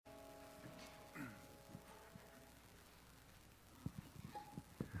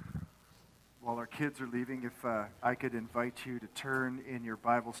while our kids are leaving, if I could invite you to turn in your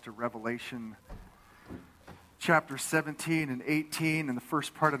Bibles to Revelation chapter 17 and 18 and the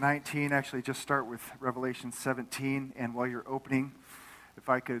first part of 19. Actually, just start with Revelation 17. And while you're opening, if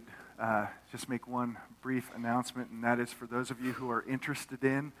I could just make one brief announcement, and that is for those of you who are interested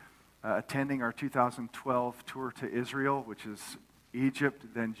in attending our 2012 tour to Israel, which is Egypt,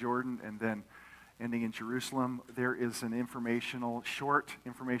 then Jordan, and then ending in Jerusalem. There is an short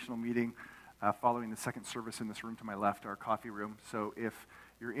informational meeting following the second service in this room to my left, our coffee room. So if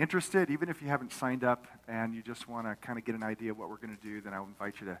you're interested, even if you haven't signed up and you just want to kind of get an idea of what we're going to do, then I'll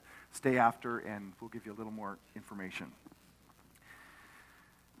invite you to stay after and we'll give you a little more information.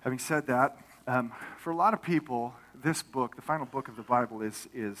 Having said that, for a lot of people, this book, the final book of the Bible,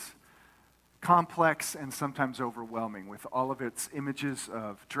 is complex and sometimes overwhelming with all of its images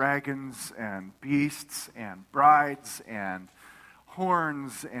of dragons and beasts and brides and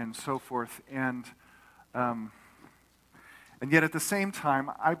horns and so forth. And yet at the same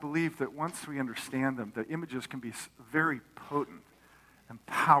time, I believe that once we understand them, the images can be very potent and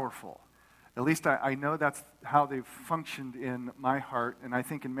powerful. At least I know that's how they've functioned in my heart, and I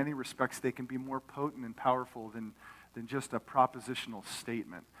think in many respects they can be more potent and powerful than just a propositional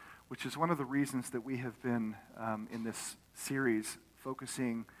statement, which is one of the reasons that we have been in this series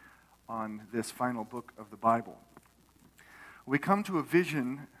focusing on this final book of the Bible. We come to a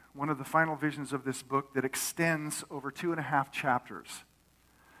vision, one of the final visions of this book, that extends over 2.5 chapters.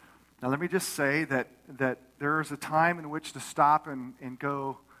 Now let me just say that there is a time in which to stop and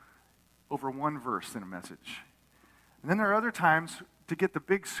go over one verse in a message. And then there are other times to get the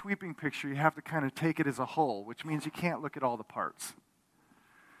big sweeping picture, you have to kind of take it as a whole, which means you can't look at all the parts.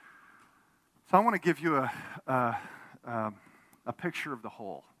 So I want to give you a picture of the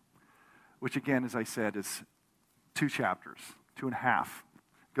whole, which again, as I said, is 2 chapters, 2.5.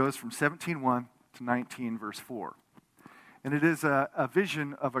 Goes from 17:1 to 19, verse 4. And it is a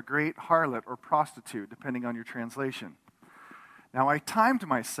vision of a great harlot or prostitute, depending on your translation. Now, I timed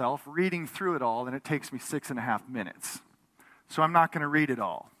myself reading through it all, and it takes me 6.5 minutes. So I'm not going to read it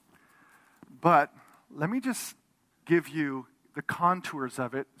all. But let me just give you the contours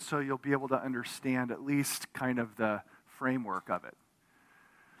of it so you'll be able to understand at least kind of the framework of it.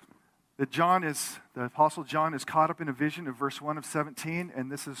 The Apostle John is caught up in a vision of verse 1 of 17,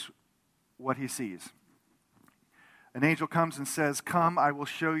 and this is what he sees. An angel comes and says, "Come, I will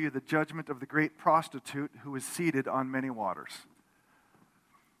show you the judgment of the great prostitute who is seated on many waters."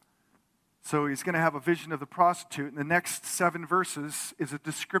 So he's going to have a vision of the prostitute, and the next 7 verses is a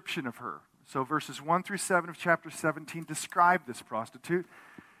description of her. So verses 1 through 7 of chapter 17 describe this prostitute.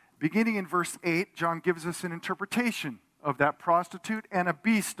 Beginning in verse 8, John gives us an interpretation of that prostitute and a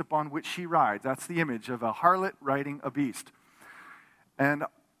beast upon which she rides. That's the image of a harlot riding a beast. And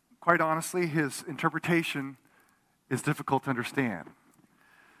quite honestly, his interpretation is difficult to understand.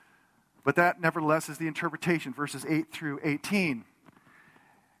 But that nevertheless is the interpretation, verses 8 through 18.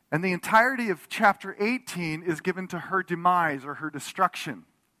 And the entirety of chapter 18 is given to her demise or her destruction.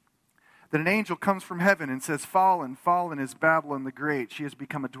 That an angel comes from heaven and says, "Fallen, fallen is Babylon the Great. She has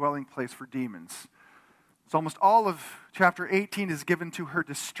become a dwelling place for demons." So almost all of chapter 18 is given to her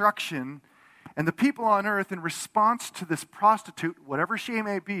destruction. And the people on earth, in response to this prostitute, whatever she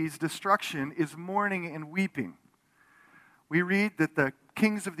may be's destruction, is mourning and weeping. We read that the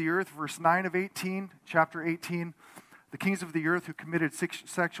kings of the earth, verse 9 of 18, chapter 18, the kings of the earth who committed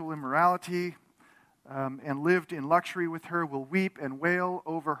sexual immorality and lived in luxury with her will weep and wail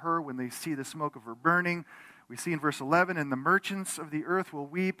over her when they see the smoke of her burning. We see in verse 11, "And the merchants of the earth will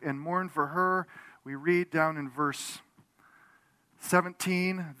weep and mourn for her." We read down in verse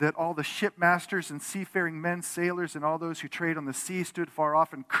 17 that all the shipmasters and seafaring men, sailors, and all those who trade on the sea stood far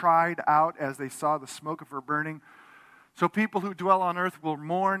off and cried out as they saw the smoke of her burning. So people who dwell on earth will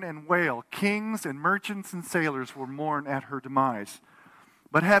mourn and wail. Kings and merchants and sailors will mourn at her demise.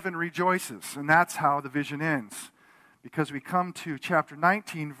 But heaven rejoices, and that's how the vision ends. Because we come to chapter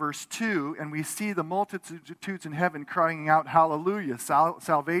 19, verse 2, and we see the multitudes in heaven crying out, "Hallelujah!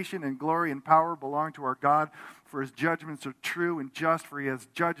 Salvation and glory and power belong to our God, for his judgments are true and just, for he has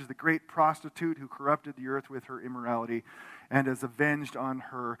judged the great prostitute who corrupted the earth with her immorality, and has avenged on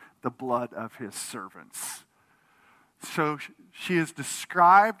her the blood of his servants." So she is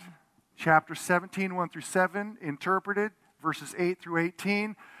described, chapter 17, 1 through 7, interpreted, verses 8 through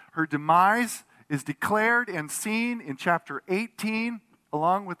 18. Her demise is declared and seen in chapter 18,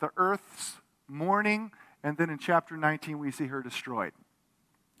 along with the earth's mourning, and then in chapter 19 we see her destroyed.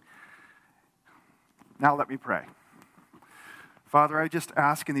 Now let me pray. Father, I just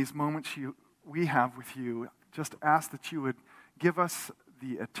ask in these moments we have with you, just ask that you would give us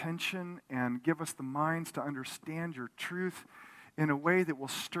the attention and give us the minds to understand your truth in a way that will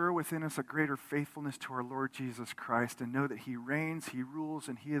stir within us a greater faithfulness to our Lord Jesus Christ and know that he reigns, he rules,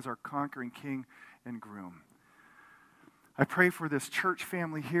 and he is our conquering king and groom. I pray for this church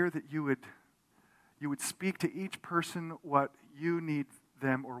family here that you would speak to each person what you need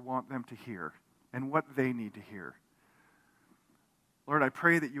them or want them to hear and what they need to hear. Lord, I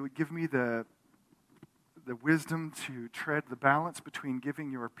pray that you would give me the wisdom to tread the balance between giving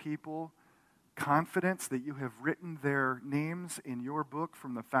your people confidence that you have written their names in your book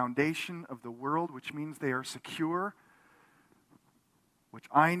from the foundation of the world, which means they are secure, which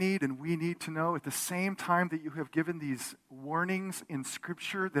I need and we need to know at the same time that you have given these warnings in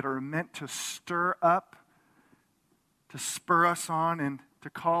Scripture that are meant to stir up, to spur us on, and to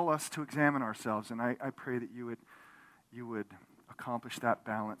call us to examine ourselves. And I pray that you would accomplish that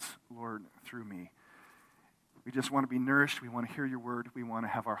balance, Lord, through me. We just want to be nourished. We want to hear your word. We want to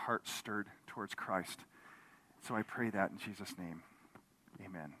have our hearts stirred towards Christ. So I pray that in Jesus' name.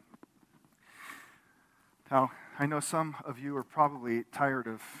 Amen. Now, I know some of you are probably tired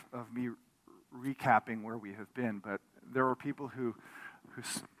of me recapping where we have been, but there are people who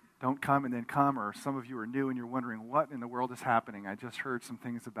don't come and then come, or some of you are new and you're wondering what in the world is happening. I just heard some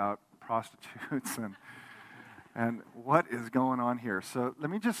things about prostitutes and what is going on here. So let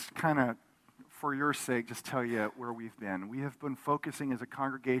me just kind of, for your sake, just tell you where we've been. We have been focusing as a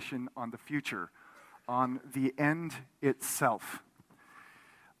congregation on the future, on the end itself.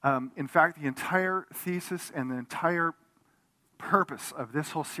 In fact, the entire thesis and the entire purpose of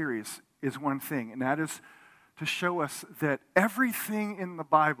this whole series is one thing, and that is to show us that everything in the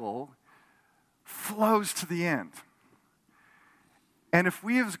Bible flows to the end. And if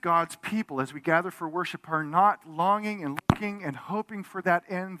we as God's people, as we gather for worship, are not longing and looking and hoping for that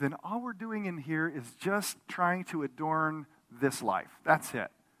end, then all we're doing in here is just trying to adorn this life. That's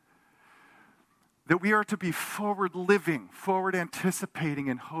it. That we are to be forward living, forward anticipating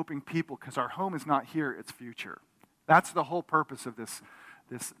and hoping people, because our home is not here, it's future. That's the whole purpose of this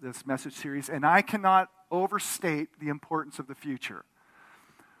message series, and I cannot overstate the importance of the future.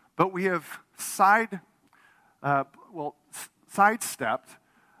 But we have sidestepped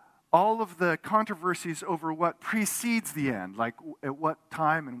all of the controversies over what precedes the end, like at what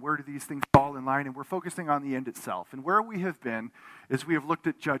time and where do these things fall in line, and we're focusing on the end itself. And where we have been is we have looked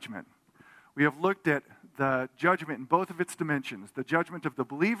at judgment. We have looked at the judgment in both of its dimensions, the judgment of the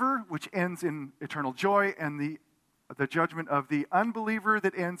believer, which ends in eternal joy, and the judgment of the unbeliever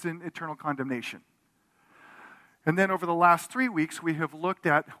that ends in eternal condemnation. And then over the last 3 weeks, we have looked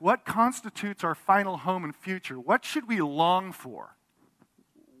at what constitutes our final home and future. What should we long for?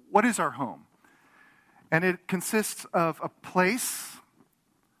 What is our home? And it consists of a place,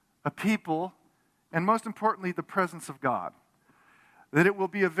 a people, and most importantly, the presence of God. That it will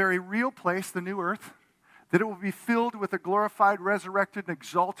be a very real place, the new earth. That it will be filled with a glorified, resurrected, and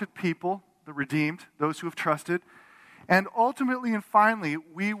exalted people, the redeemed, those who have trusted. And ultimately and finally,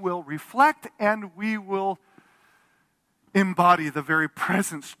 we will reflect and we will embody the very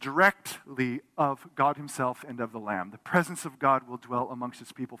presence directly of God himself and of the Lamb. The presence of God will dwell amongst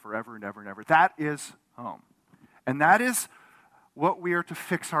his people forever and ever and ever. That is home. And that is what we are to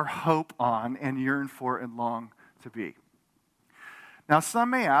fix our hope on and yearn for and long to be. Now, some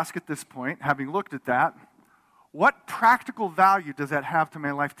may ask at this point, having looked at that, what practical value does that have to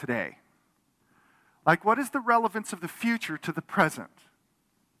my life today? Like, what is the relevance of the future to the present?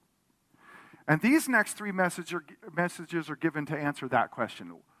 And these next three messages are given to answer that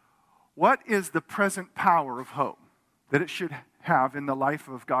question. What is the present power of hope that it should have in the life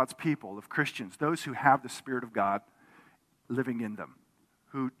of God's people, of Christians, those who have the Spirit of God living in them,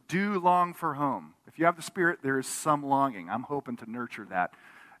 who do long for home? If you have the Spirit, there is some longing. I'm hoping to nurture that,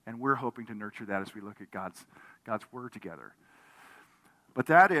 and we're hoping to nurture that as we look at God's Word together. But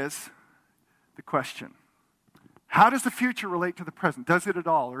that is the question. How does the future relate to the present? Does it at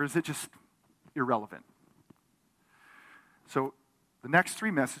all, or is it just irrelevant? So the next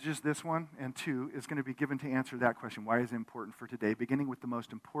three messages, this one and 2, is going to be given to answer that question. Why is it important for today? Beginning with the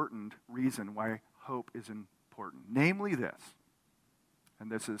most important reason why hope is important. Namely this,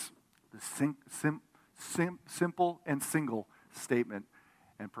 and this is the simple and single statement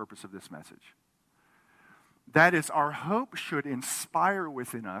and purpose of this message. That is, our hope should inspire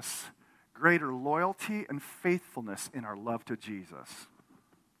within us greater loyalty and faithfulness in our love to Jesus.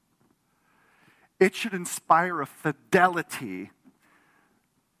 It should inspire a fidelity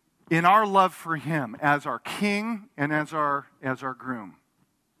in our love for him as our king and as our groom.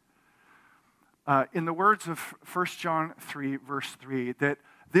 In the words of 1 John 3, verse 3, that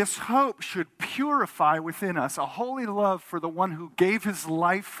This hope should purify within us a holy love for the one who gave his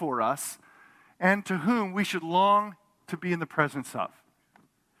life for us and to whom we should long to be in the presence of.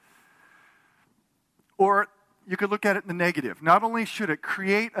 Or you could look at it in the negative. Not only should it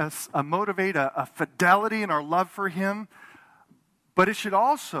create motivate a fidelity in our love for him, but it should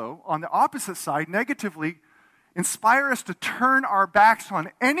also, on the opposite side, negatively inspire us to turn our backs on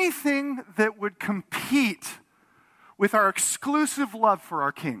anything that would compete with our exclusive love for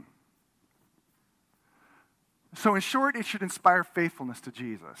our King. So in short, it should inspire faithfulness to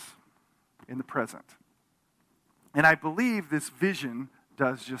Jesus in the present. And I believe this vision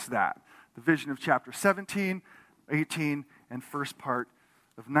does just that. The vision of chapter 17, 18, and first part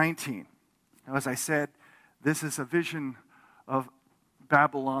of 19. Now, as I said, this is a vision of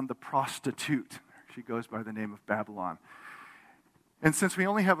Babylon the prostitute. She goes by the name of Babylon. And since we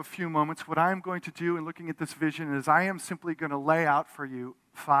only have a few moments, what I'm going to do in looking at this vision is I am simply going to lay out for you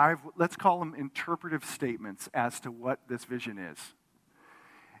 5, let's call them interpretive statements as to what this vision is.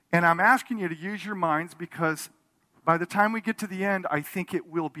 And I'm asking you to use your minds because by the time we get to the end, I think it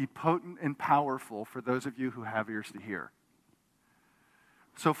will be potent and powerful for those of you who have ears to hear.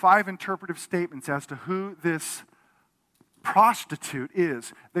 So 5 interpretive statements as to who this prostitute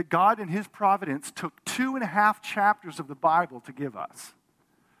is that God in his providence took 2.5 chapters of the Bible to give us.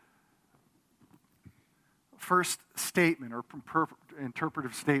 First statement or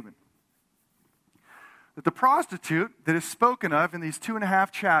interpretive statement. That the prostitute that is spoken of in these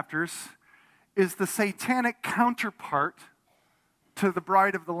 2.5 chapters is the satanic counterpart to the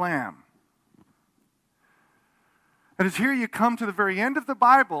bride of the Lamb. And as here you come to the very end of the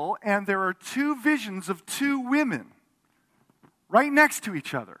Bible and there are 2 visions of 2 women right next to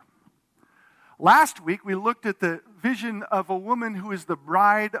each other. Last week, we looked at the vision of a woman who is the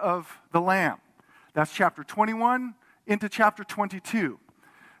bride of the Lamb. That's chapter 21 into chapter 22.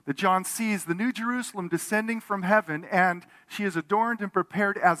 That John sees the New Jerusalem descending from heaven, and she is adorned and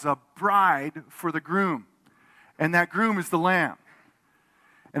prepared as a bride for the groom. And that groom is the Lamb.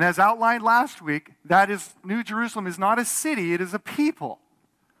 And as outlined last week, New Jerusalem is not a city, it is a people.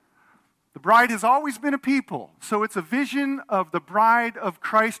 The bride has always been a people, so it's a vision of the bride of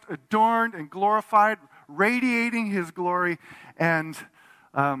Christ adorned and glorified, radiating his glory, and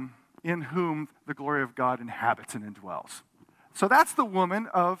in whom the glory of God inhabits and indwells. So that's the woman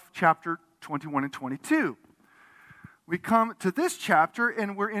of chapter 21 and 22. We come to this chapter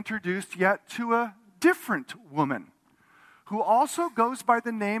and we're introduced yet to a different woman who also goes by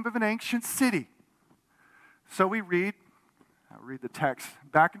the name of an ancient city. So I'll read the text.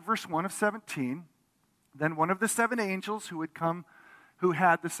 Back in verse 1 of 17, then one of the 7 angels who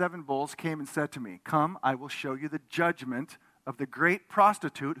had the 7 bowls came and said to me, "Come, I will show you the judgment of the great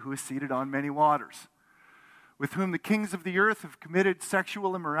prostitute who is seated on many waters, with whom the kings of the earth have committed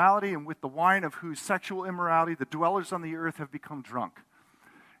sexual immorality, and with the wine of whose sexual immorality the dwellers on the earth have become drunk."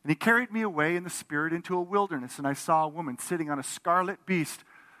 And he carried me away in the spirit into a wilderness, and I saw a woman sitting on a scarlet beast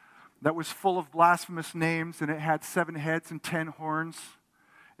that was full of blasphemous names, and it had 7 heads and 10 horns.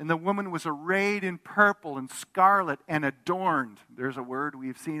 And the woman was arrayed in purple and scarlet and adorned, there's a word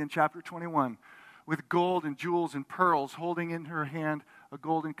we've seen in chapter 21, with gold and jewels and pearls, holding in her hand a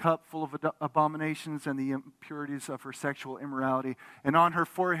golden cup full of abominations and the impurities of her sexual immorality. And on her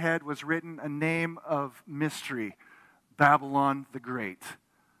forehead was written a name of mystery, Babylon the Great,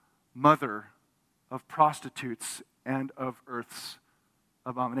 mother of prostitutes and of earth's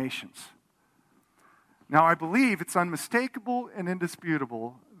abominations. Now, I believe it's unmistakable and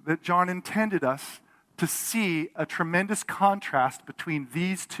indisputable that John intended us to see a tremendous contrast between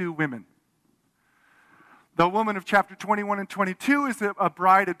these 2 women. The woman of chapter 21 and 22 is a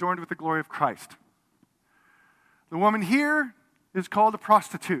bride adorned with the glory of Christ. The woman here is called a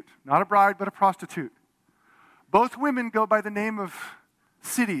prostitute. Not a bride, but a prostitute. Both women go by the name of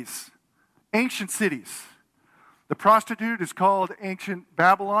cities, ancient cities. The prostitute is called ancient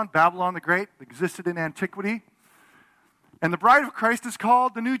Babylon, Babylon the Great, existed in antiquity. And the bride of Christ is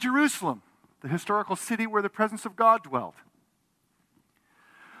called the New Jerusalem, the historical city where the presence of God dwelled.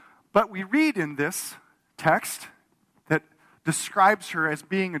 But we read in this text that describes her as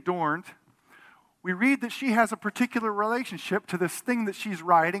being adorned, we read that she has a particular relationship to this thing that she's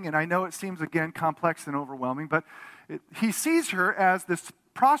riding, and I know it seems, again, complex and overwhelming, but he sees her as this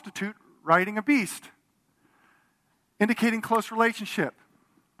prostitute riding a beast, indicating close relationship.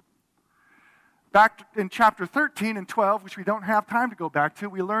 Back in chapter 13 and 12, which we don't have time to go back to,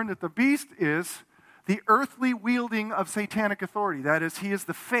 we learn that the beast is the earthly wielding of satanic authority. That is, he is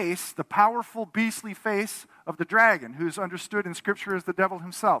the face, the powerful beastly face of the dragon, who is understood in Scripture as the devil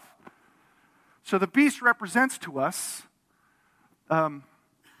himself. So the beast represents to us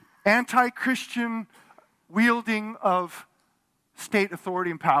anti-Christian wielding of state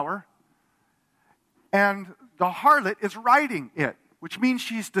authority and power. And the harlot is riding it, which means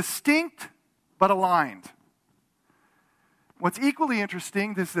she's distinct but aligned. What's equally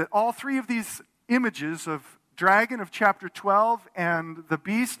interesting is that all three of these images of dragon of chapter 12 and the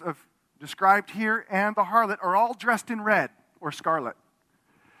beast described here and the harlot are all dressed in red or scarlet.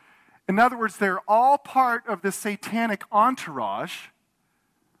 In other words, they're all part of the satanic entourage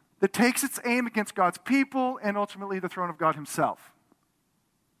that takes its aim against God's people and ultimately the throne of God himself.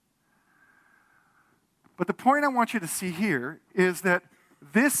 But the point I want you to see here is that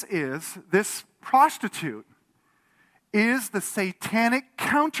this prostitute is the satanic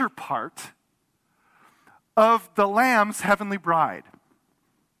counterpart of the Lamb's heavenly bride.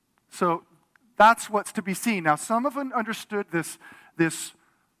 So that's what's to be seen. Now, some have understood this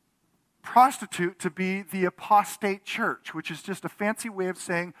prostitute to be the apostate church, which is just a fancy way of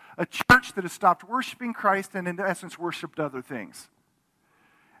saying a church that has stopped worshiping Christ and in essence worshiped other things.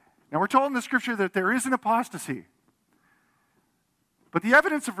 Now, we're told in the scripture that there is an apostasy. But the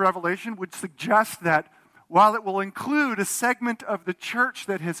evidence of Revelation would suggest that while it will include a segment of the church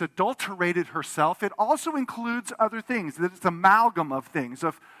that has adulterated herself, it also includes other things, that it's an amalgam of things,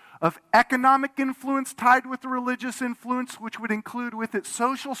 of economic influence tied with the religious influence, which would include with it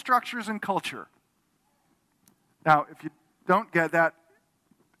social structures and culture. Now, if you don't get that,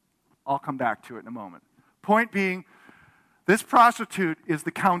 I'll come back to it in a moment. Point being, this prostitute is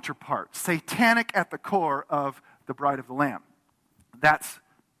the counterpart, satanic at the core of the bride of the Lamb. That's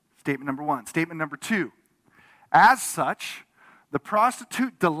statement number one. Statement number two. As such, the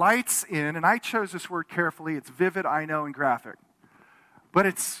prostitute delights in, and I chose this word carefully, it's vivid, I know, and graphic. But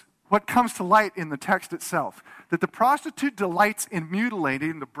it's what comes to light in the text itself, that the prostitute delights in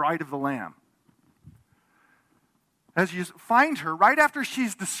mutilating the bride of the Lamb. As you find her, right after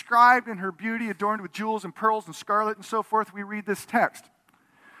she's described in her beauty, adorned with jewels and pearls and scarlet and so forth, we read this text.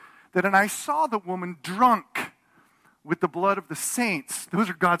 And I saw the woman drunk with the blood of the saints. Those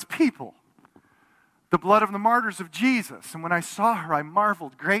are God's people. The blood of the martyrs of Jesus. And when I saw her, I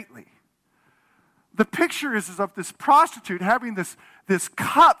marveled greatly. The picture is of this prostitute having this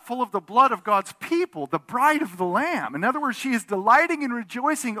cup full of the blood of God's people, the bride of the Lamb. In other words, she is delighting and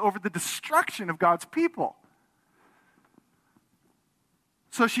rejoicing over the destruction of God's people.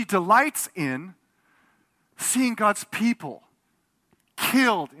 So she delights in seeing God's people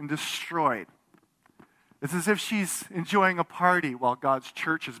killed and destroyed. It's as if she's enjoying a party while God's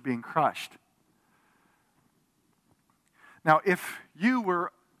church is being crushed. Now, if you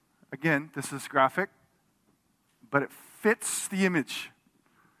were, again, this is graphic, but it fits the image.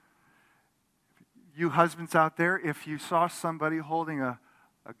 You husbands out there, if you saw somebody holding a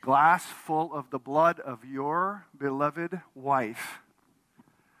glass full of the blood of your beloved wife,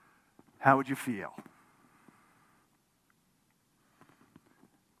 how would you feel?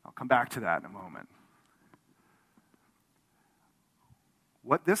 I'll come back to that in a moment.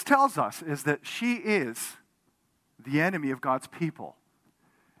 What this tells us is that she is the enemy of God's people.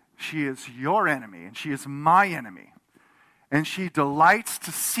 She is your enemy, and she is my enemy. And she delights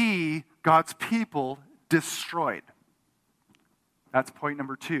to see God's people destroyed. That's point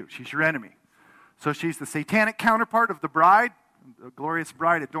number two. She's your enemy. So she's the satanic counterpart of the bride, the glorious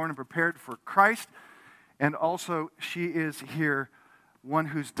bride adorned and prepared for Christ. And also, she is here one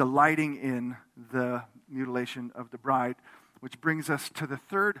who's delighting in the mutilation of the bride, which brings us to the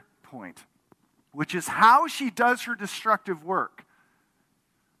third point, which is how she does her destructive work.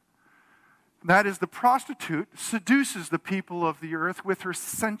 That is, the prostitute seduces the people of the earth with her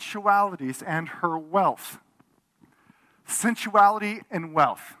sensualities and her wealth. Sensuality and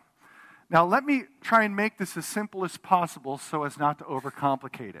wealth. Now, let me try and make this as simple as possible so as not to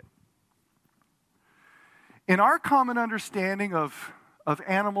overcomplicate it. In our common understanding of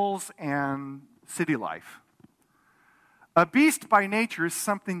animals and city life, a beast by nature is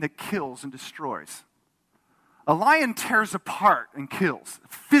something that kills and destroys. A lion tears apart and kills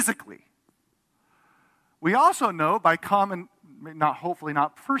physically. We also know by common, hopefully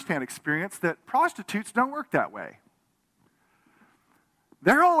not firsthand experience, that prostitutes don't work that way.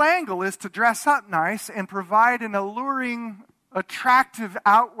 Their whole angle is to dress up nice and provide an alluring, attractive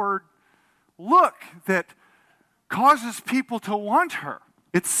outward look that causes people to want her.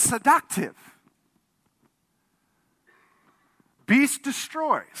 It's seductive. Beast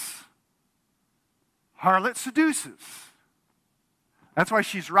destroys. Harlot seduces. That's why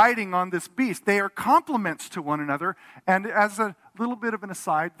she's riding on this beast. They are complements to one another. And as a little bit of an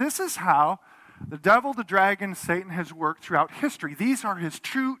aside, this is how the devil, the dragon, Satan has worked throughout history. These are his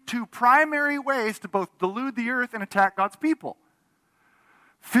two primary ways to both delude the earth and attack God's people.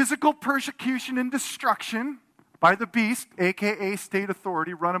 physical persecution and destruction by the beast, aka state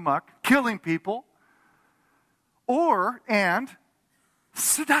authority, run amok, killing people, and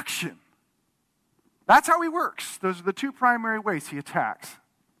seduction. That's how he works. Those are the two primary ways he attacks.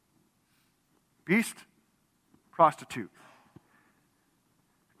 Beast, prostitute.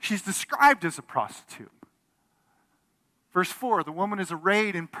 She's described as a prostitute. Verse 4, the woman is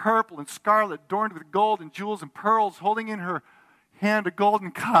arrayed in purple and scarlet, adorned with gold and jewels and pearls, holding in her hand a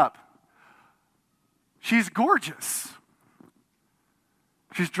golden cup. She's gorgeous.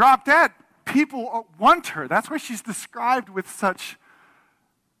 She's drop dead. People want her. That's why she's described with such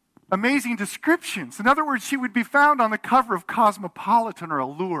amazing descriptions. In other words, she would be found on the cover of Cosmopolitan or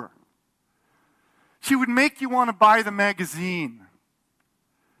Allure. She would make you want to buy the magazine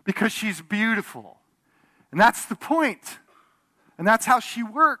because she's beautiful. And that's the point. And that's how she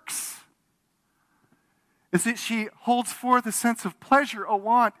works. Is that she holds forth a sense of pleasure, a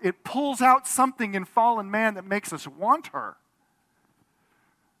want. It pulls out something in fallen man that makes us want her.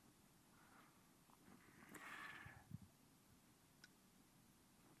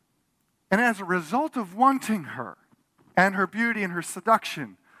 And as a result of wanting her and her beauty and her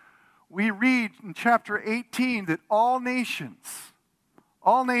seduction, we read in chapter 18 that all nations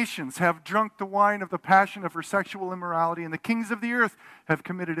have drunk the wine of the passion of her sexual immorality, and the kings of the earth have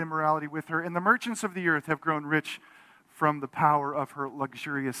committed immorality with her, and the merchants of the earth have grown rich from the power of her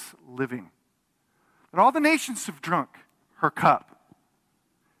luxurious living. And all the nations have drunk her cup.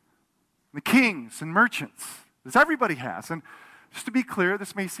 The kings and merchants, as everybody has. And just to be clear,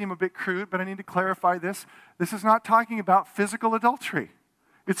 this may seem a bit crude, but I need to clarify this. This is not talking about physical adultery.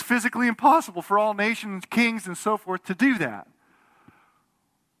 It's physically impossible for all nations, kings, and so forth to do that.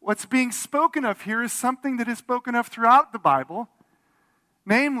 What's being spoken of here is something that is spoken of throughout the Bible,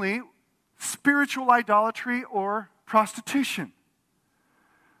 namely spiritual idolatry or prostitution.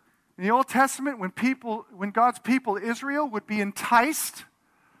 In the Old Testament, when God's people, Israel, would be enticed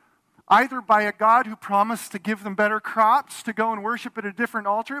either by a God who promised to give them better crops to go and worship at a different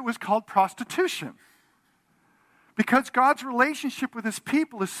altar, it was called prostitution. Because God's relationship with his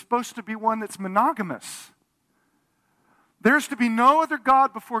people is supposed to be one that's monogamous. There's to be no other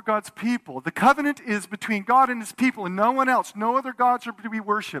God before God's people. The covenant is between God and his people and no one else. No other gods are to be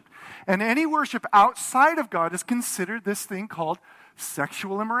worshipped. And any worship outside of God is considered this thing called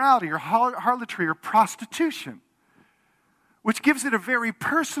sexual immorality or harlotry or prostitution, which gives it a very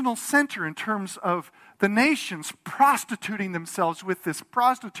personal center in terms of the nations prostituting themselves with this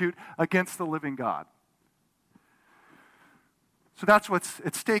prostitute against the living God. So that's what's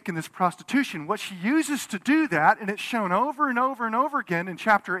at stake in this prostitution. What she uses to do that, and it's shown over and over and over again in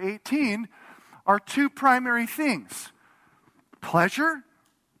chapter 18, are two primary things: pleasure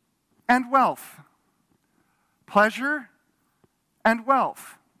and wealth. Pleasure and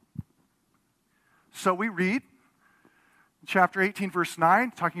wealth. So we read in chapter 18, verse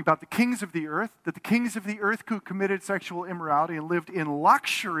 9, talking about the kings of the earth, that the kings of the earth who committed sexual immorality and lived in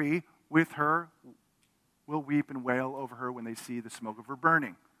luxury with her will weep and wail over her when they see the smoke of her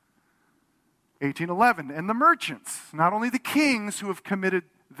burning. 18:11, and the merchants, not only the kings who have committed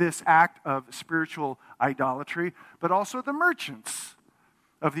this act of spiritual idolatry, but also the merchants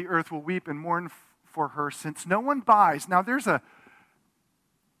of the earth will weep and mourn for her, since no one buys. Now there's a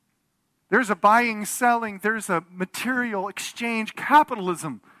buying, selling, there's a material exchange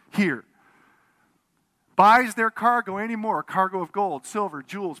capitalism here. Buys their cargo anymore, cargo of gold, silver,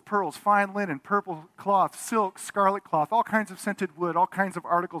 jewels, pearls, fine linen, purple cloth, silk, scarlet cloth, all kinds of scented wood, all kinds of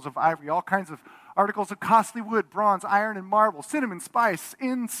articles of ivory, all kinds of articles of costly wood, bronze, iron, and marble, cinnamon, spice,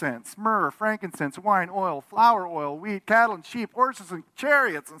 incense, myrrh, frankincense, wine, oil, flour oil, wheat, cattle and sheep, horses and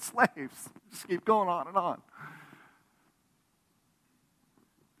chariots and slaves. Just keep going on and on.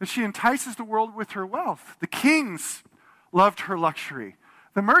 And she entices the world with her wealth. The kings loved her luxury.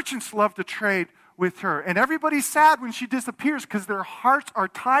 The merchants loved to trade with her. And everybody's sad when she disappears because their hearts are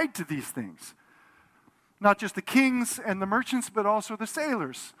tied to these things. Not just the kings and the merchants, but also the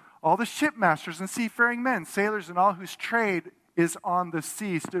sailors. All the shipmasters and seafaring men, sailors and all whose trade is on the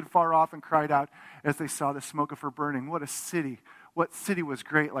sea, stood far off and cried out as they saw the smoke of her burning. What a city. What city was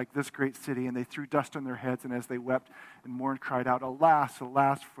great like this great city? And they threw dust on their heads, and as they wept and mourned, cried out, alas,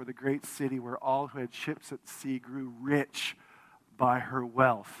 alas, for the great city where all who had ships at sea grew rich by her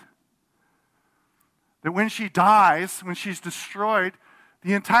wealth. That when she dies, when she's destroyed,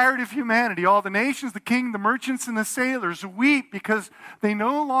 the entirety of humanity, all the nations, the king, the merchants, and the sailors weep because they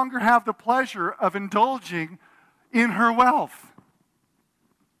no longer have the pleasure of indulging in her wealth.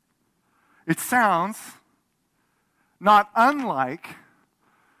 It sounds not unlike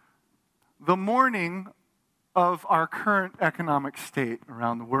the mourning of our current economic state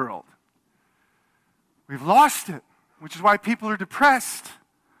around the world. We've lost it, which is why people are depressed.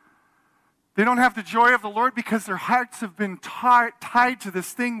 They don't have the joy of the Lord because their hearts have been tied to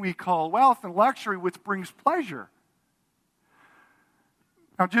this thing we call wealth and luxury, which brings pleasure.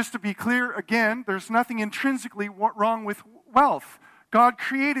 Now, just to be clear, again, there's nothing intrinsically wrong with wealth. God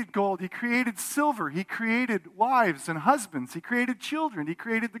created gold. He created silver. He created wives and husbands. He created children. He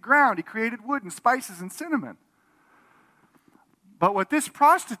created the ground. He created wood and spices and cinnamon. But what this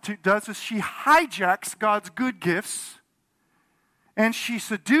prostitute does is she hijacks God's good gifts and she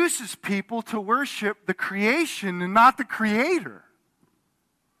seduces people to worship the creation and not the Creator.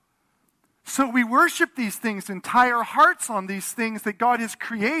 So we worship these things and tie our hearts on these things that God has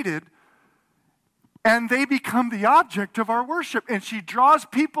created, and they become the object of our worship. And she draws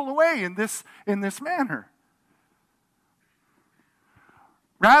people away in this manner.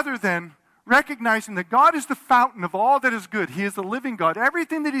 Rather than recognizing that God is the fountain of all that is good. He is the living God.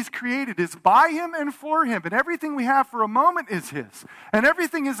 Everything that He's created is by Him and for Him. And everything we have for a moment is His. And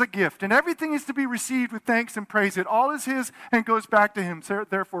everything is a gift. And everything is to be received with thanks and praise. It all is His and goes back to Him. So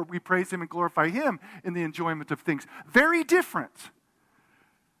therefore, we praise Him and glorify Him in the enjoyment of things. Very different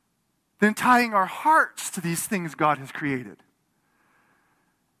than tying our hearts to these things God has created.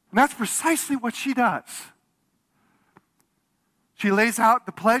 And that's precisely what she does. She lays out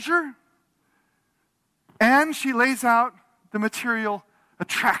the pleasure, and she lays out the material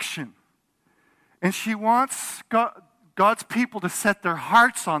attraction. And she wants God's people to set their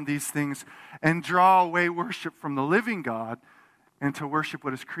hearts on these things and draw away worship from the living God and to worship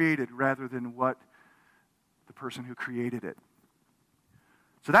what is created rather than what the person who created it.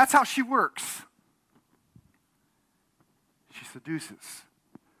 So that's how she works. She seduces.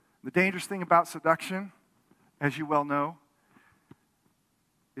 The dangerous thing about seduction, as you well know,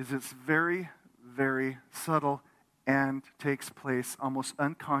 is it's very, very subtle and takes place almost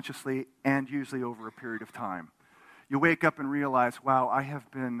unconsciously and usually over a period of time. You wake up and realize, wow, I have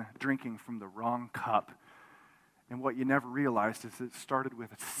been drinking from the wrong cup. And what you never realized is it started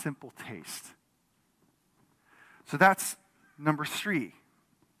with a simple taste. So that's number 3.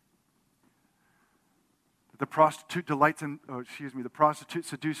 The prostitute the prostitute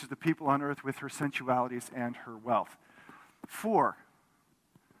seduces the people on earth with her sensualities and her wealth. 4.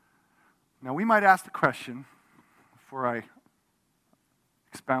 Now, we might ask the question, before I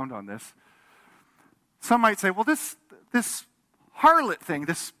expound on this, some might say, well, this harlot thing,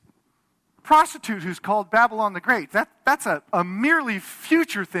 this prostitute who's called Babylon the Great, that's a merely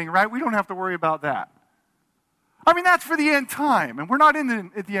future thing, right? We don't have to worry about that. I mean, that's for the end time, and we're not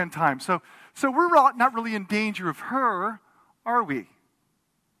at the end time, so we're not really in danger of her, are we?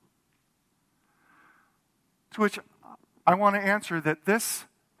 To which I want to answer that this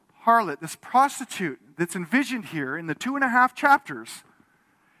harlot, this prostitute that's envisioned here in the 2.5 chapters,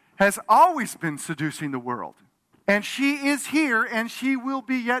 has always been seducing the world. And she is here, and she will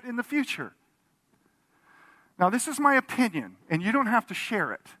be yet in the future. Now, this is my opinion, and you don't have to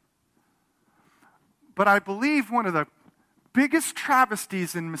share it. But I believe one of the biggest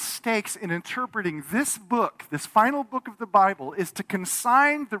travesties and mistakes in interpreting this book, this final book of the Bible, is to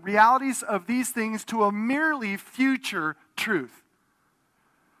consign the realities of these things to a merely future truth.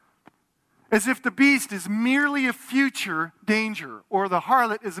 As if the beast is merely a future danger, or the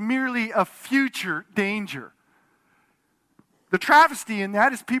harlot is merely a future danger. The travesty in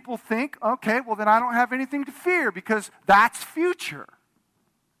that is people think, okay, well then I don't have anything to fear because that's future.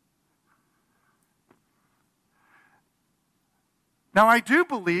 Now, I do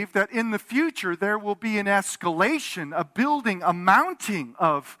believe that in the future there will be an escalation, a building, a mounting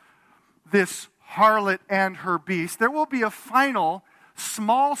of this harlot and her beast. There will be a final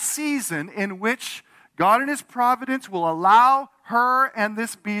small season in which God in His providence will allow her and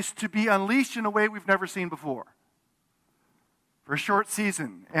this beast to be unleashed in a way we've never seen before. For a short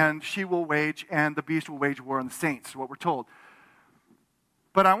season, and the beast will wage war on the saints, is what we're told.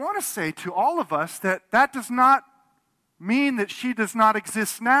 But I want to say to all of us that does not mean that she does not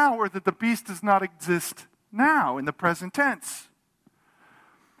exist now or that the beast does not exist now in the present tense.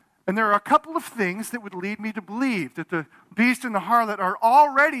 And there are a couple of things that would lead me to believe that the beast and the harlot are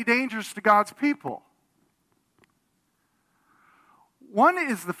already dangerous to God's people. One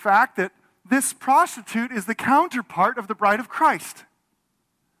is the fact that this prostitute is the counterpart of the bride of Christ.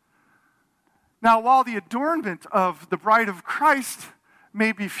 Now, while the adornment of the bride of Christ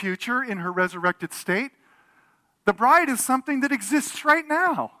may be future in her resurrected state, the bride is something that exists right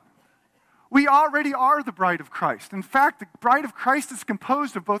now. We already are the bride of Christ. In fact, the bride of Christ is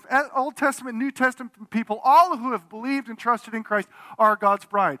composed of both Old Testament and New Testament people. All who have believed and trusted in Christ are God's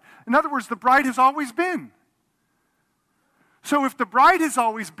bride. In other words, the bride has always been. So if the bride has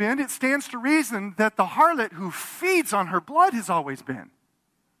always been, it stands to reason that the harlot who feeds on her blood has always been.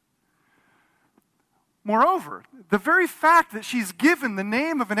 Moreover, the very fact that she's given the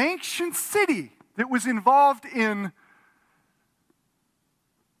name of an ancient city that was involved in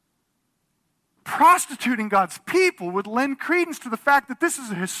prostituting God's people would lend credence to the fact that this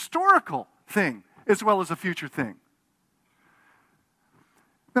is a historical thing as well as a future thing.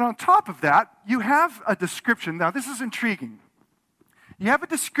 Then on top of that, you have a description. Now, this is intriguing. You have a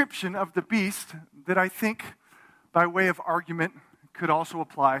description of the beast that I think, by way of argument, could also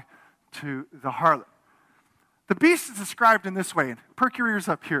apply to the harlot. The beast is described in this way. Perk your ears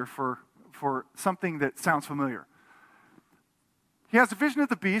up here for something that sounds familiar. He has a vision of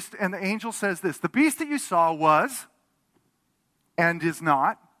the beast, and the angel says this: the beast that you saw was, and is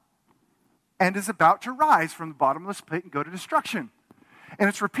not, and is about to rise from the bottomless pit and go to destruction. And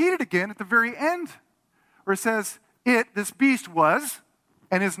it's repeated again at the very end, where it says, this beast was,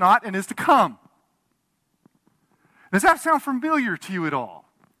 and is not, and is to come. Does that sound familiar to you at all?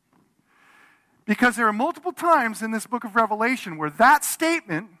 Because there are multiple times in this book of Revelation where that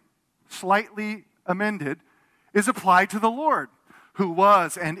statement, slightly amended, is applied to the Lord, who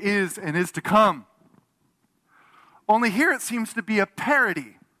was and is to come. Only here it seems to be a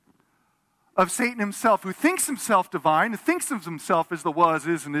parody of Satan himself, who thinks himself divine, who thinks of himself as the was,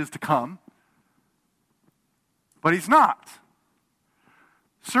 is, and is to come. But he's not.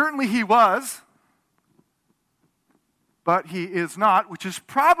 Certainly he was, but he is not, which is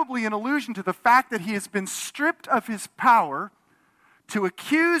probably an allusion to the fact that he has been stripped of his power to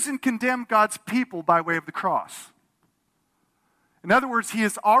accuse and condemn God's people by way of the cross. In other words, he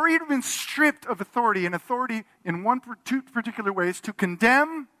has already been stripped of authority, and authority in two particular ways: to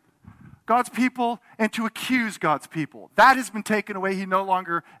condemn God's people and to accuse God's people. That has been taken away. He no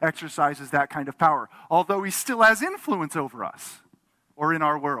longer exercises that kind of power, although he still has influence over us or in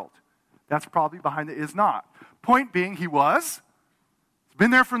our world. That's probably behind the is not. Point being, he was. He's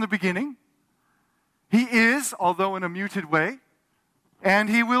been there from the beginning. He is, although in a muted way, and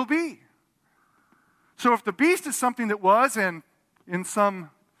he will be. So if the beast is something that was, and in some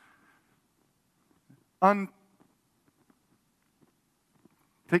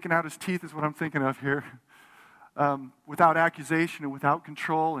taking out his teeth is what I'm thinking of here, without accusation and without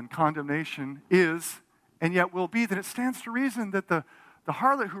control and condemnation is, and yet will be, then it stands to reason that the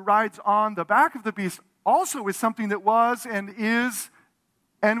harlot who rides on the back of the beast also is something that was and is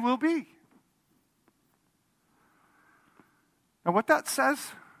and will be. Now what that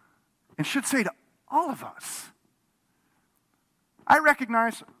says, and should say to all of us, I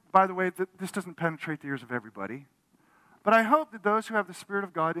recognize, by the way, that this doesn't penetrate the ears of everybody, but I hope that those who have the Spirit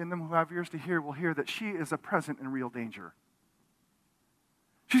of God in them, who have ears to hear, will hear that she is a present and real danger.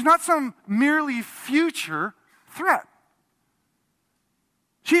 She's not some merely future threat.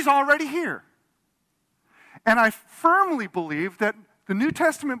 She's already here. And I firmly believe that the New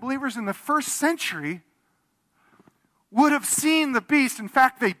Testament believers in the first century would have seen the beast. In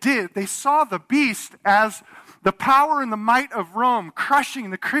fact, they did. They saw the beast as the power and the might of Rome crushing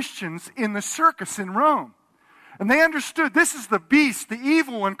the Christians in the circus in Rome. And they understood this is the beast, the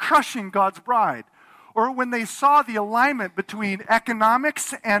evil one, crushing God's bride. Or when they saw the alignment between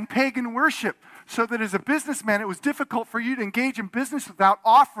economics and pagan worship, so that as a businessman, it was difficult for you to engage in business without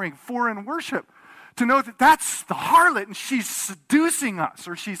offering foreign worship. To know that that's the harlot and she's seducing us,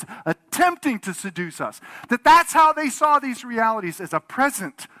 or she's attempting to seduce us. That's how they saw these realities, as a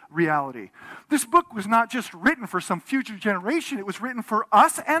present reality. This book was not just written for some future generation, it was written for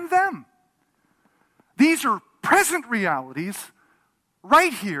us and them. These are present realities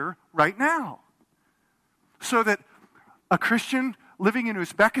right here, right now. So that a Christian living in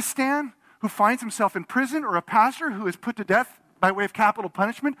Uzbekistan who finds himself in prison, or a pastor who is put to death by way of capital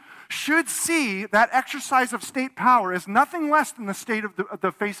punishment, should see that exercise of state power as nothing less than the state of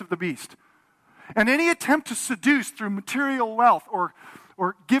the face of the beast. And any attempt to seduce through material wealth or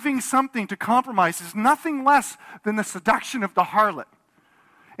giving something to compromise is nothing less than the seduction of the harlot.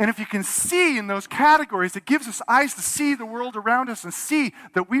 And if you can see in those categories, it gives us eyes to see the world around us and see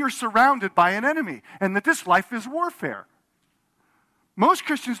that we are surrounded by an enemy and that this life is warfare. Most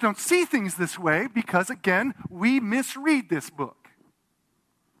Christians don't see things this way because, again, we misread this book.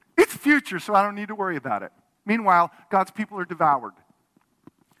 It's future, so I don't need to worry about it. Meanwhile, God's people are devoured.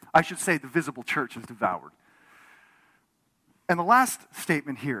 I should say the visible church is devoured. And the last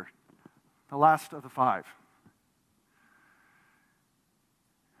statement here, the last of the 5.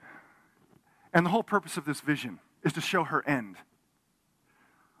 And the whole purpose of this vision is to show her end.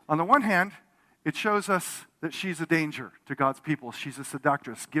 On the one hand, it shows us that she's a danger to God's people. She's a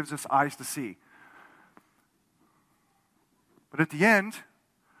seductress, gives us eyes to see. But at the end,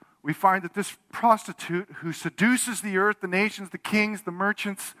 we find that this prostitute who seduces the earth, the nations, the kings, the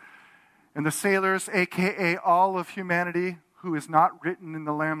merchants, and the sailors, aka all of humanity who is not written in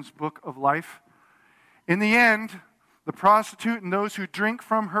the Lamb's book of life, in the end, the prostitute and those who drink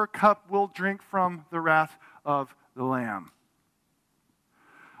from her cup will drink from the wrath of the Lamb.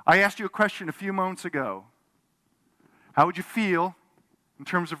 I asked you a question a few moments ago. How would you feel in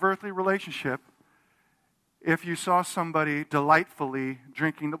terms of earthly relationship if you saw somebody delightfully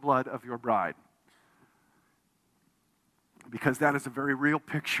drinking the blood of your bride? Because that is a very real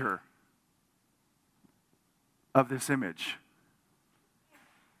picture of this image.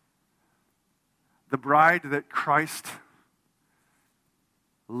 The bride that Christ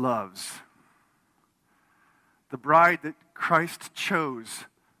loves. The bride that Christ chose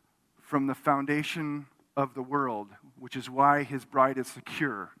from the foundation of the world, which is why his bride is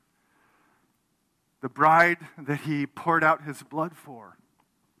secure. The bride that he poured out his blood for.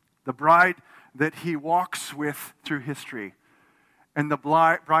 The bride that he walks with through history. And the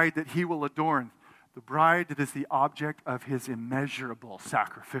bride that he will adorn. The bride that is the object of his immeasurable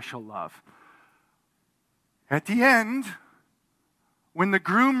sacrificial love. At the end, when the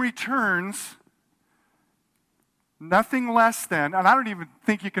groom returns, nothing less than, and I don't even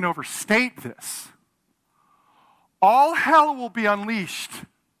think you can overstate this, all hell will be unleashed.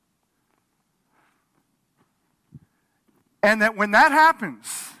 And that when that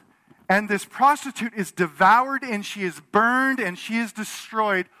happens, and this prostitute is devoured and she is burned and she is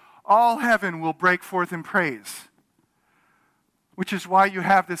destroyed, all heaven will break forth in praise. Which is why you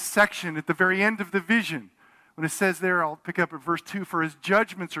have this section at the very end of the vision. When it says there, I'll pick up at verse 2, for his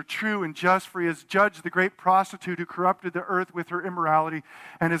judgments are true and just, for he has judged the great prostitute who corrupted the earth with her immorality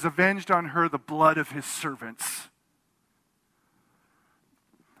and has avenged on her the blood of his servants.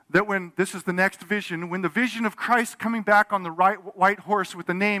 That when, this is the next vision, when the vision of Christ coming back on the white horse with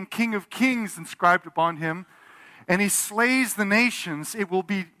the name King of Kings inscribed upon him, and he slays the nations, it will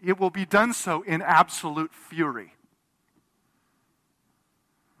be done so in absolute fury.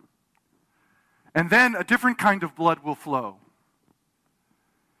 And then a different kind of blood will flow.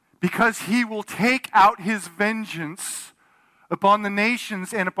 Because he will take out his vengeance upon the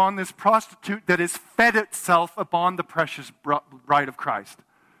nations and upon this prostitute that has fed itself upon the precious bride of Christ.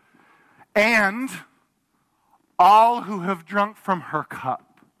 And all who have drunk from her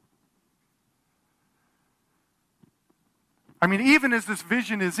cup. I mean, even as this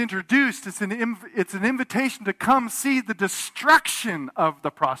vision is introduced, it's an invitation to come see the destruction of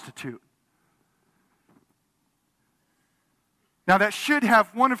the prostitute. Now, that should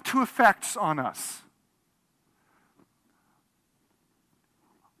have one of two effects on us.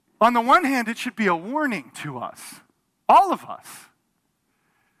 On the one hand, it should be a warning to us, all of us.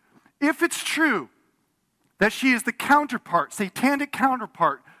 If it's true that she is the counterpart, satanic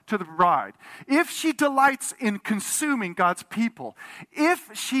counterpart to the bride, if she delights in consuming God's people, if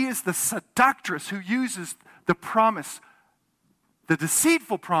she is the seductress who uses the promise, the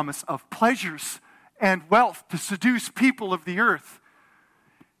deceitful promise of pleasures and wealth to seduce people of the earth.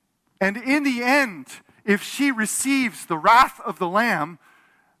 And in the end, if she receives the wrath of the Lamb,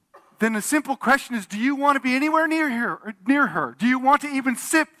 then the simple question is, do you want to be anywhere near her? Do you want to even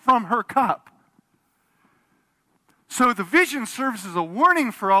sip from her cup? So the vision serves as a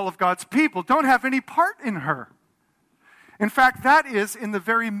warning for all of God's people. Don't have any part in her. In fact, that is in the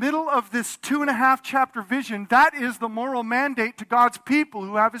very middle of this 2.5 chapter vision, that is the moral mandate to God's people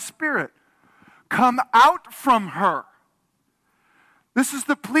who have his Spirit. Come out from her. This is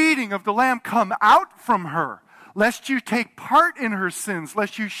the pleading of the Lamb. Come out from her, lest you take part in her sins,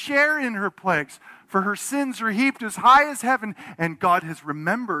 lest you share in her plagues. For her sins are heaped as high as heaven, and God has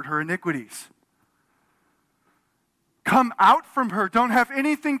remembered her iniquities. Come out from her. Don't have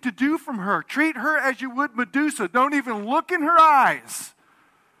anything to do from her. Treat her as you would Medusa. Don't even look in her eyes.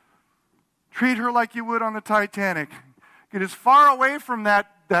 Treat her like you would on the Titanic. Get as far away from that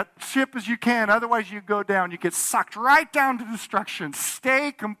ship as you can, otherwise you go down. You get sucked right down to destruction.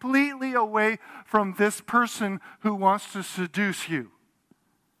 Stay completely away from this person who wants to seduce you.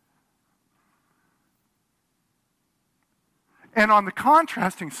 And on the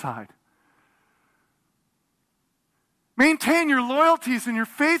contrasting side, maintain your loyalties and your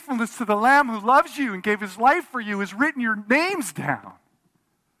faithfulness to the Lamb who loves you and gave his life for you, has written your names down.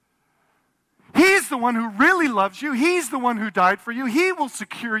 He's the one who really loves you. He's the one who died for you. He will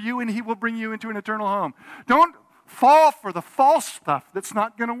secure you and he will bring you into an eternal home. Don't fall for the false stuff that's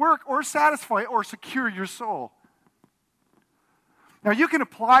not going to work or satisfy or secure your soul. Now, you can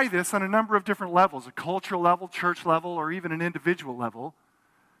apply this on a number of different levels, a cultural level, church level, or even an individual level.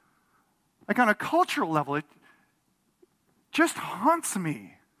 Like on a cultural level, just haunts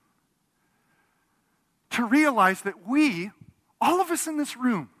me to realize that we, all of us in this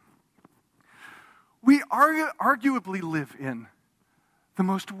room, we arguably live in the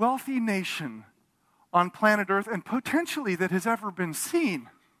most wealthy nation on planet Earth and potentially that has ever been seen.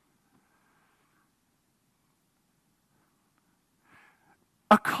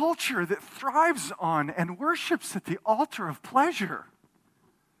 A culture that thrives on and worships at the altar of pleasure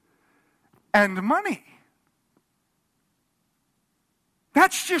and money.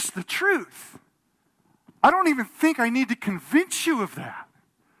 That's just the truth. I don't even think I need to convince you of that.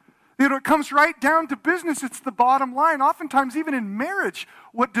 It comes right down to business. It's the bottom line. Oftentimes, even in marriage,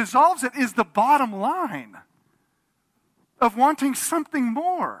 what dissolves it is the bottom line of wanting something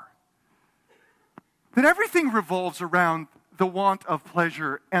more. That everything revolves around the want of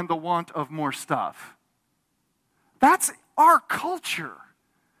pleasure and the want of more stuff. That's our culture.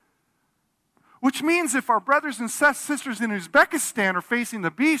 Which means if our brothers and sisters in Uzbekistan are facing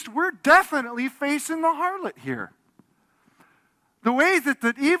the beast, we're definitely facing the harlot here. The way that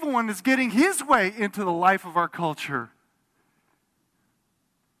the evil one is getting his way into the life of our culture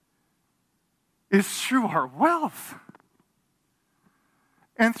is through our wealth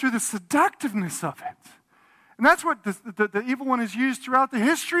and through the seductiveness of it. And that's what the evil one has used throughout the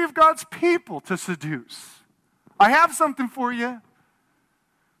history of God's people to seduce. I have something for you.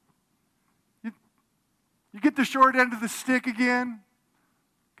 You get the short end of the stick again.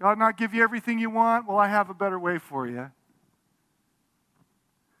 God not give you everything you want. Well, I have a better way for you.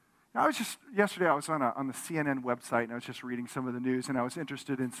 Yesterday I was on the CNN website and I was just reading some of the news and I was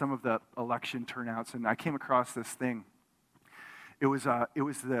interested in some of the election turnouts and I came across this thing. It was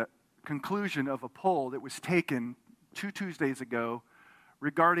the conclusion of a poll that was taken 2 Tuesdays ago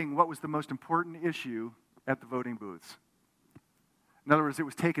regarding what was the most important issue at the voting booths. In other words, it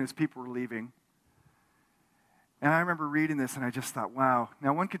was taken as people were leaving. And I remember reading this and I just thought, wow.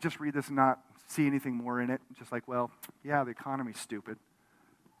 Now one could just read this and not see anything more in it. Just like, well, yeah, the economy's stupid.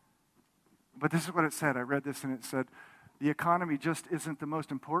 But this is what it said. I read this and it said, the economy just isn't the most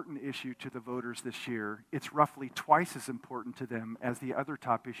important issue to the voters this year. It's roughly twice as important to them as the other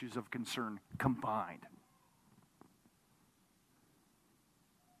top issues of concern combined.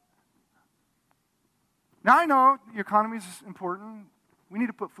 Now I know the economy is important. We need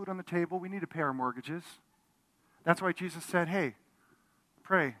to put food on the table. We need to pay our mortgages. That's why Jesus said, hey,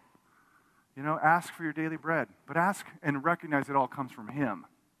 pray. Ask for your daily bread. But ask and recognize it all comes from Him,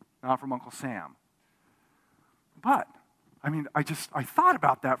 not from Uncle Sam. But, I thought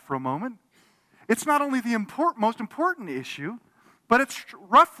about that for a moment. It's not only the most important issue, but it's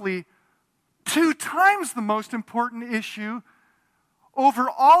roughly 2 times the most important issue over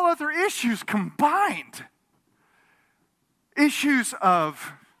all other issues combined. Issues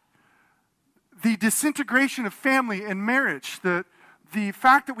of the disintegration of family and marriage, the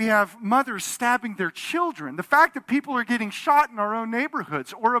fact that we have mothers stabbing their children, the fact that people are getting shot in our own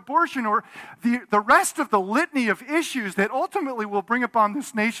neighborhoods, or abortion, or the rest of the litany of issues that ultimately will bring upon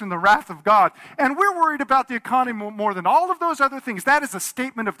this nation the wrath of God. And we're worried about the economy more than all of those other things. That is a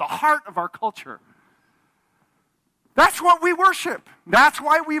statement of the heart of our culture. That's what we worship. That's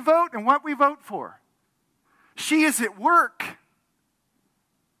why we vote and what we vote for. She is at work.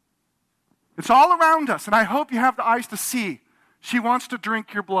 It's all around us, and I hope you have the eyes to see. She wants to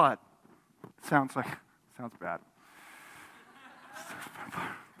drink your blood. Sounds bad.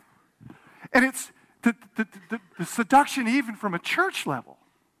 And it's the seduction even from a church level.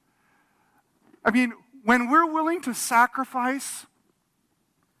 When we're willing to sacrifice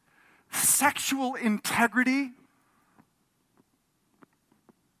sexual integrity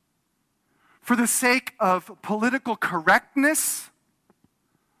for the sake of political correctness,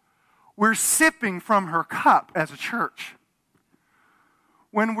 we're sipping from her cup as a church.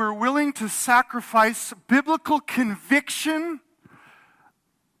 When we're willing to sacrifice biblical conviction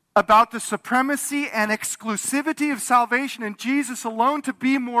about the supremacy and exclusivity of salvation in Jesus alone to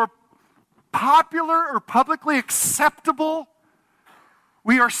be more popular or publicly acceptable,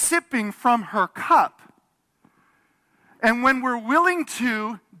 we are sipping from her cup. And when we're willing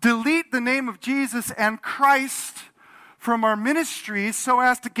to delete the name of Jesus and Christ from our ministries so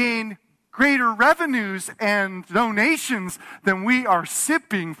as to gain greater revenues and donations, then we are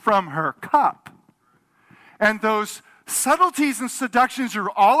sipping from her cup. And those subtleties and seductions are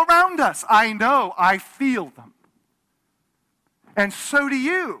all around us. I know, I feel them. And so do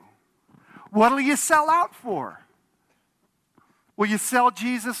you. What will you sell out for? Will you sell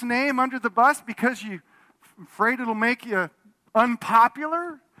Jesus' name under the bus because you're afraid it'll make you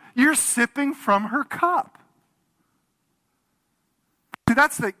unpopular? You're sipping from her cup.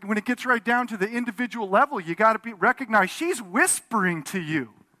 That's when it gets right down to the individual level, you got to recognize she's whispering to you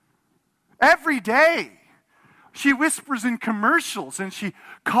every day. She whispers in commercials and she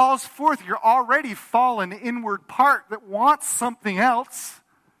calls forth your already fallen inward part that wants something else.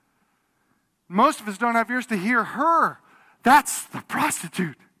 Most of us don't have ears to hear her. That's the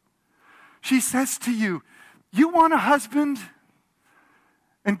prostitute. She says to you, you want a husband?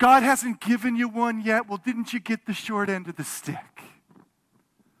 And God hasn't given you one yet? Well, didn't you get the short end of the stick?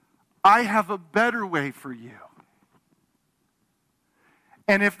 I have a better way for you.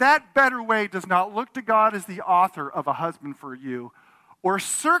 And if that better way does not look to God as the author of a husband for you, or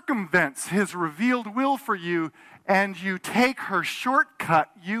circumvents his revealed will for you, and you take her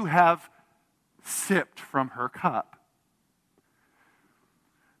shortcut, you have sipped from her cup.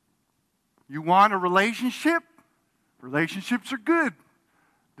 You want a relationship? Relationships are good.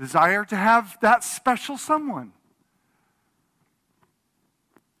 Desire to have that special someone.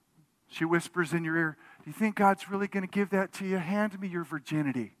 She whispers in your ear, do you think God's really going to give that to you? Hand me your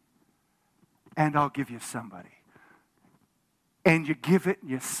virginity, and I'll give you somebody. And you give it,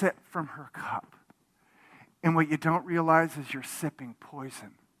 and you sip from her cup. And what you don't realize is you're sipping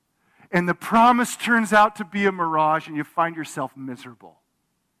poison. And the promise turns out to be a mirage, and you find yourself miserable.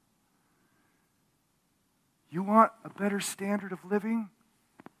 You want a better standard of living?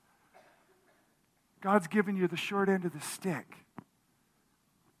 God's given you the short end of the stick.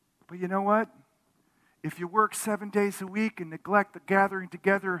 But you know what? If you work 7 days a week and neglect the gathering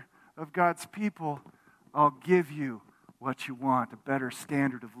together of God's people, I'll give you what you want, a better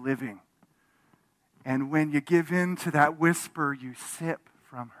standard of living. And when you give in to that whisper, you sip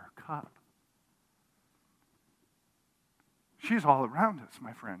from her cup. She's all around us,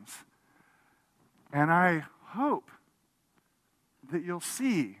 my friends. And I hope that you'll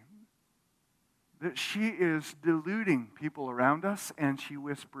see that she is deluding people around us, and she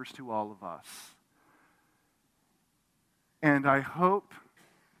whispers to all of us. And I hope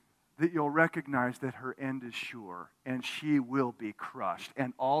that you'll recognize that her end is sure, and she will be crushed,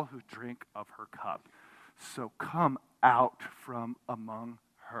 and all who drink of her cup. So come out from among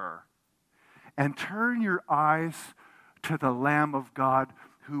her, and turn your eyes to the Lamb of God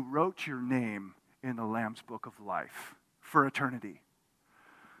who wrote your name in the Lamb's Book of Life for eternity.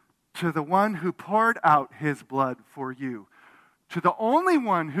 To the one who poured out his blood for you. To the only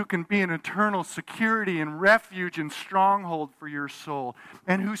one who can be an eternal security and refuge and stronghold for your soul.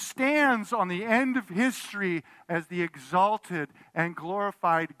 And who stands on the end of history as the exalted and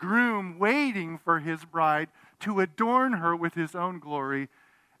glorified groom waiting for his bride to adorn her with his own glory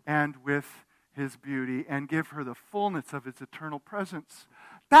and with his beauty and give her the fullness of his eternal presence.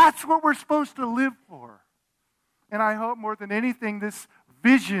 That's what we're supposed to live for. And I hope more than anything this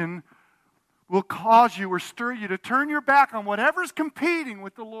vision will cause you or stir you to turn your back on whatever's competing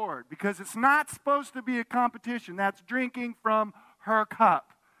with the Lord, because it's not supposed to be a competition. That's drinking from her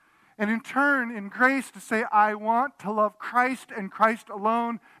cup. And in turn, in grace, to say, I want to love Christ and Christ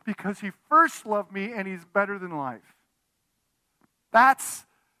alone because he first loved me and he's better than life. That's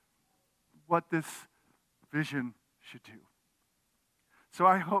what this vision should do. So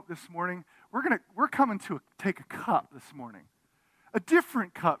I hope this morning, we're coming to take a cup this morning. A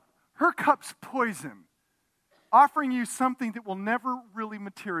different cup. Her cup's poison, offering you something that will never really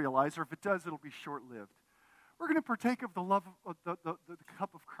materialize, or if it does, it'll be short-lived. We're going to partake of the love of the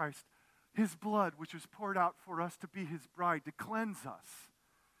cup of Christ, his blood, which was poured out for us to be his bride, to cleanse us.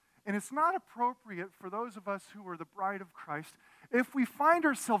 And it's not appropriate for those of us who are the bride of Christ, if we find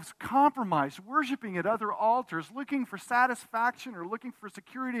ourselves compromised, worshiping at other altars, looking for satisfaction or looking for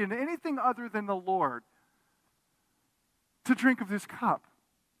security in anything other than the Lord, to drink of this cup.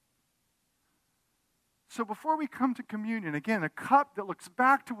 So before we come to communion, again, a cup that looks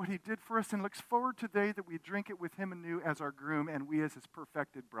back to what he did for us and looks forward to the day that we drink it with him anew as our groom and we as his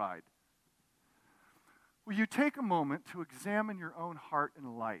perfected bride. Will you take a moment to examine your own heart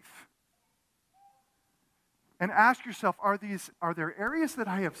and life? And ask yourself, are there areas that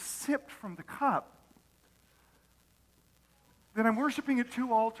I have sipped from the cup that I'm worshiping at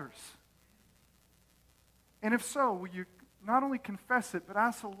two altars? And if so, will you not only confess it, but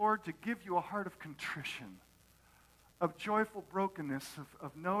ask the Lord to give you a heart of contrition, of joyful brokenness,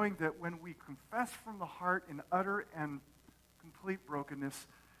 of knowing that when we confess from the heart in utter and complete brokenness,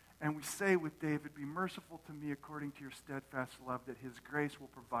 and we say with David, be merciful to me according to your steadfast love, that his grace will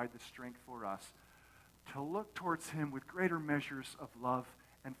provide the strength for us to look towards him with greater measures of love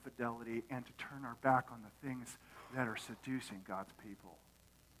and fidelity and to turn our back on the things that are seducing God's people.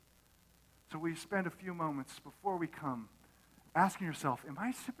 So will you spend a few moments before we come asking yourself, am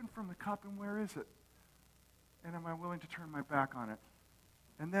I sipping from the cup and where is it? And am I willing to turn my back on it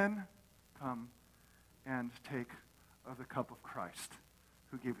And then come and take of the cup of Christ,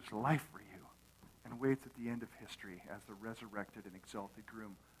 who gave his life for you and waits at the end of history as the resurrected and exalted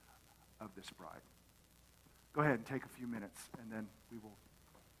groom of this bride. Go ahead and take a few minutes, and then we will